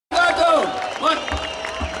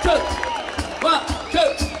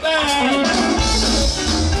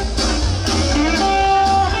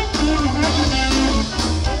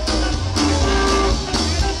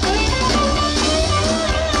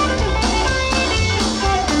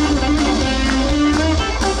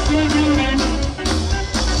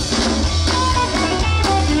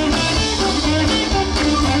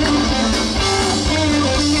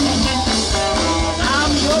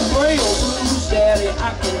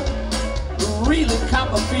really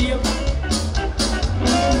Copperfield.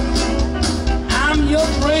 I'm your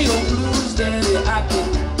Rio blues daddy. I can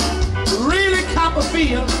really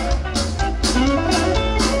Copperfield.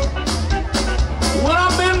 When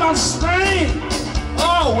I'm in my strain,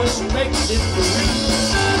 always makes it for me.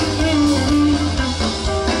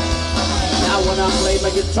 Now when I play my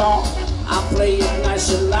guitar, I play it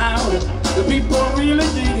nice and loud. The people really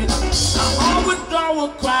dig it. I always draw a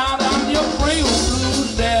crowd. I'm your Rio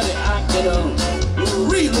blues daddy. I can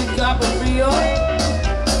really Copperfield.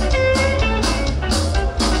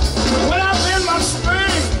 When I'm in my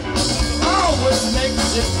strain, always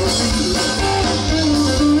makes it for me.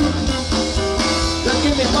 Just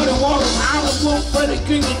give me Muddy Waters, Island Wolf, Freddie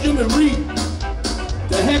King, and Jimmy Reed.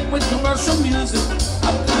 The heck with commercial music.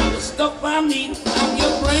 I've got the stuff I need. I'm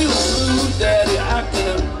your Rio blues daddy. I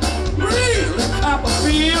can really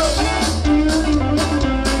Copperfield.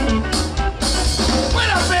 When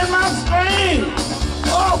I'm in my strain,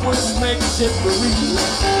 always makes it for me.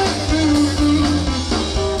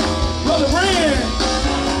 Brother Bryan.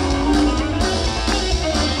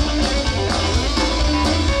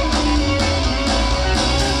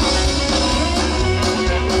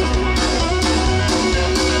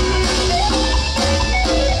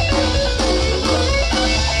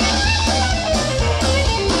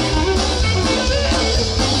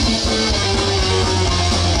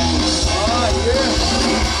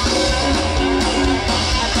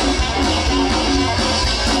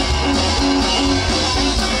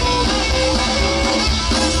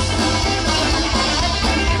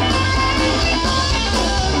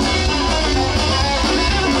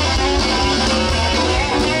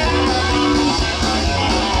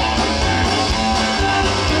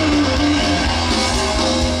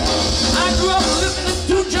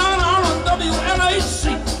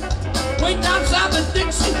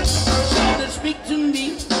 Speak to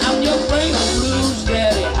me, I'm your Rio blues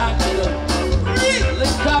daddy. I can really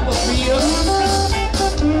Copperfield.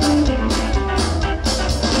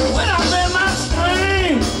 When I'm in my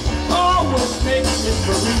strain, always makes it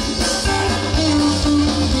for me.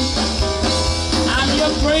 I'm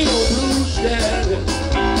your Rio blues daddy.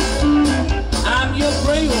 I'm your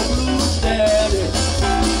Rio blues daddy.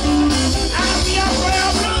 I'm your Rio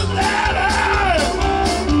blues daddy.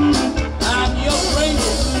 I'm your Rio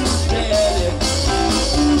blues daddy.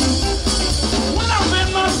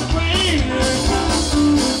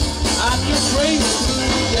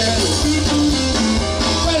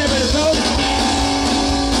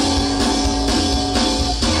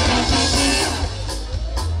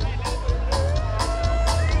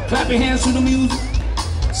 Clap your hands to the music.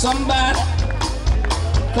 Somebody,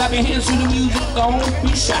 clap your hands to the music. Don't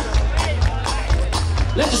be shy.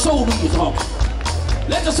 Let your soul do your talking.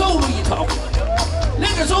 Let your soul do your talking.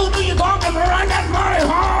 Let your soul do your talking. Run that money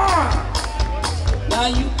hard. Now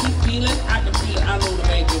you can feel it. I can feel it. I know the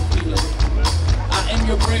man can feel it. I am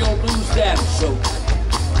your Rio blues daddy. So,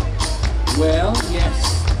 well, yes,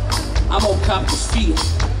 I'm on Copper's field.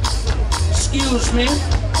 Excuse me,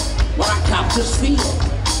 but I Copper's field.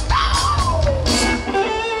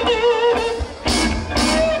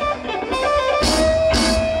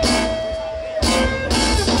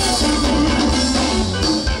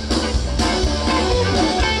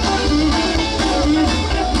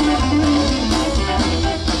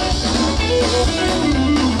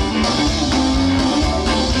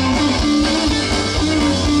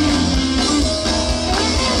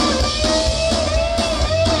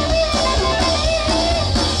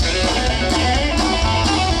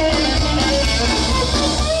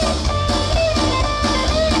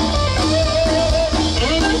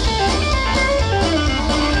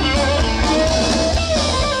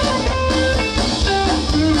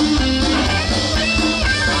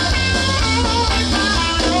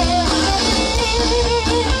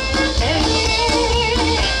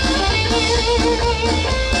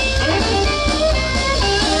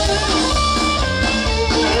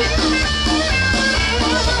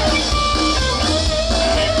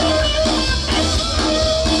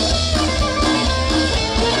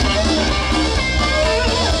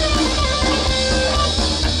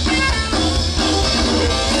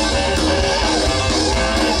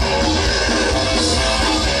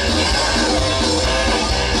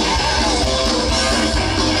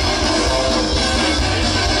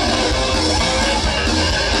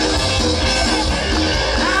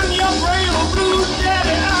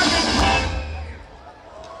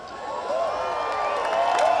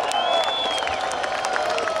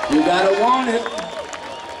 You gotta want it.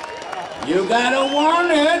 You gotta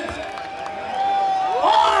want it.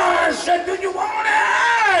 Oh, I said, do you want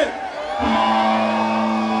it?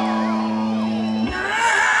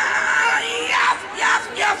 Yeah.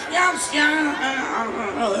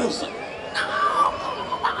 house.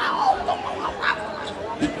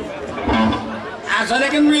 So they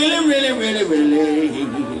can really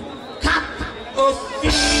cop a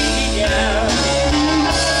figure.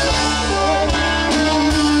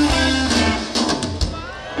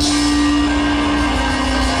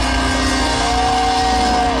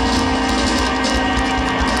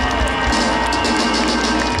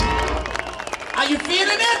 Are you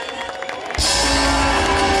feeling it?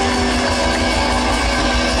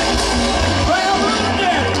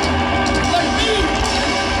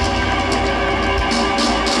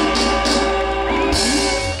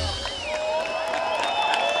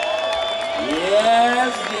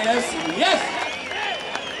 Yes!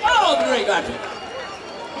 Oh, great, gotcha.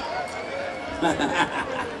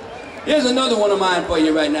 Here's another one of mine for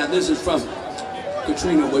you right now. This is from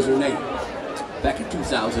Katrina was her name, back in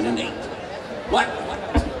 2008. What?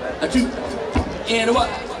 A two, and a what?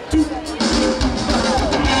 Two.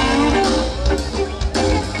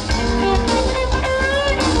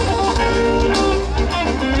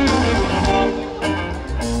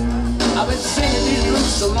 I've been singing these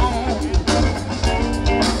blues so long,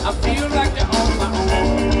 I feel like they're on my own.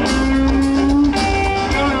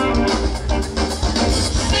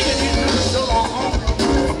 Singing these blues so long,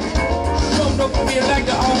 don't feel like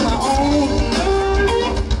they're on my own.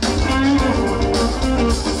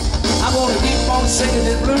 I'm gonna keep on singing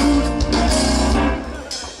these blues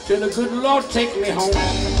till the good Lord take me home.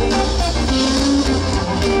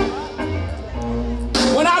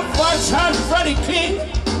 When I first heard Freddie King,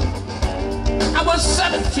 I was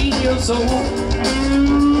 17 years old.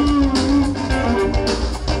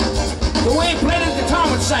 The way he played his guitar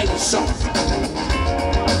and sang his song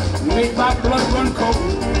made my blood run cold.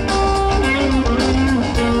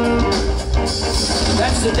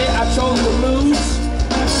 That's the day I chose the blues,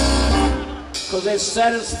 'cause they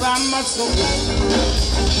satisfy my soul.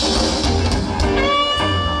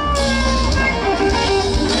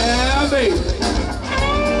 Yeah, baby.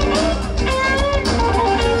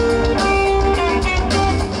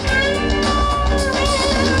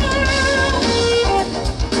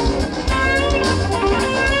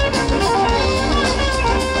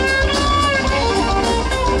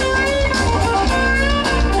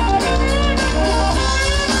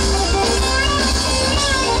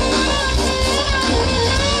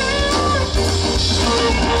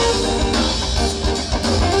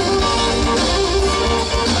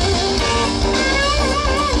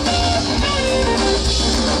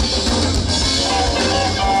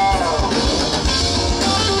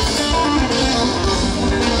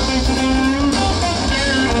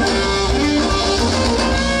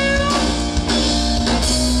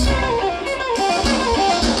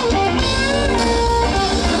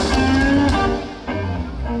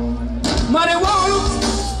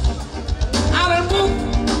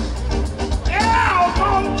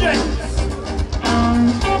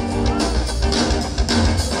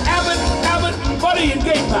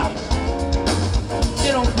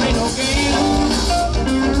 They don't play no games.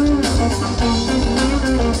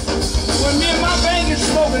 When me and my band get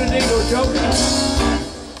smoking and they go joking,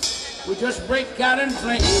 we just break out in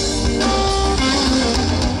flames.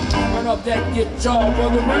 Run up that guitar for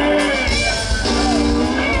the rain.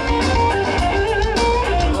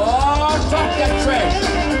 Oh, talk that trash.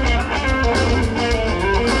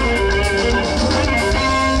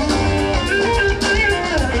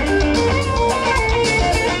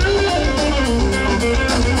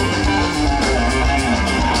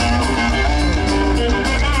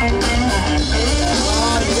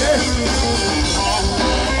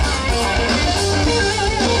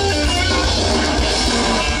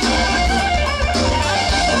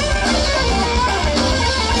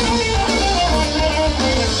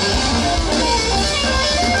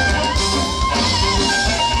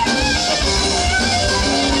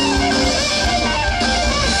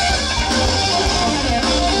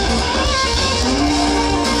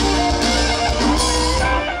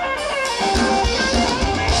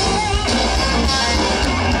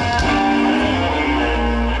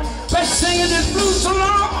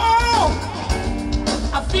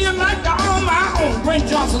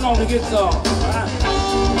 Johnson on the guitar,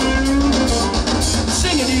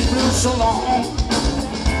 singing these blues so long,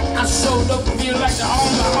 I so don't feel like they're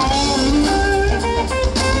on my own.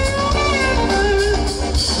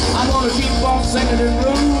 I'm gonna keep on singing these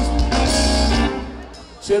blues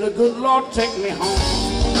till the good Lord take me home.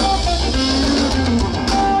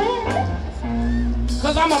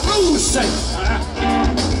 'Cause I'm a blues singer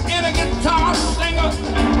and a guitar singer.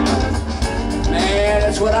 Man,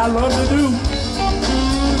 that's what I love to do.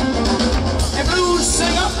 A blues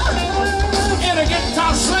singer and a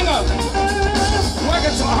guitar singer,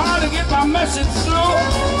 working so hard fast and slow.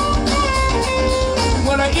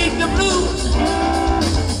 When I eat the blues,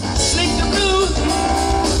 sleep the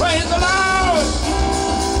blues, praise the Lord.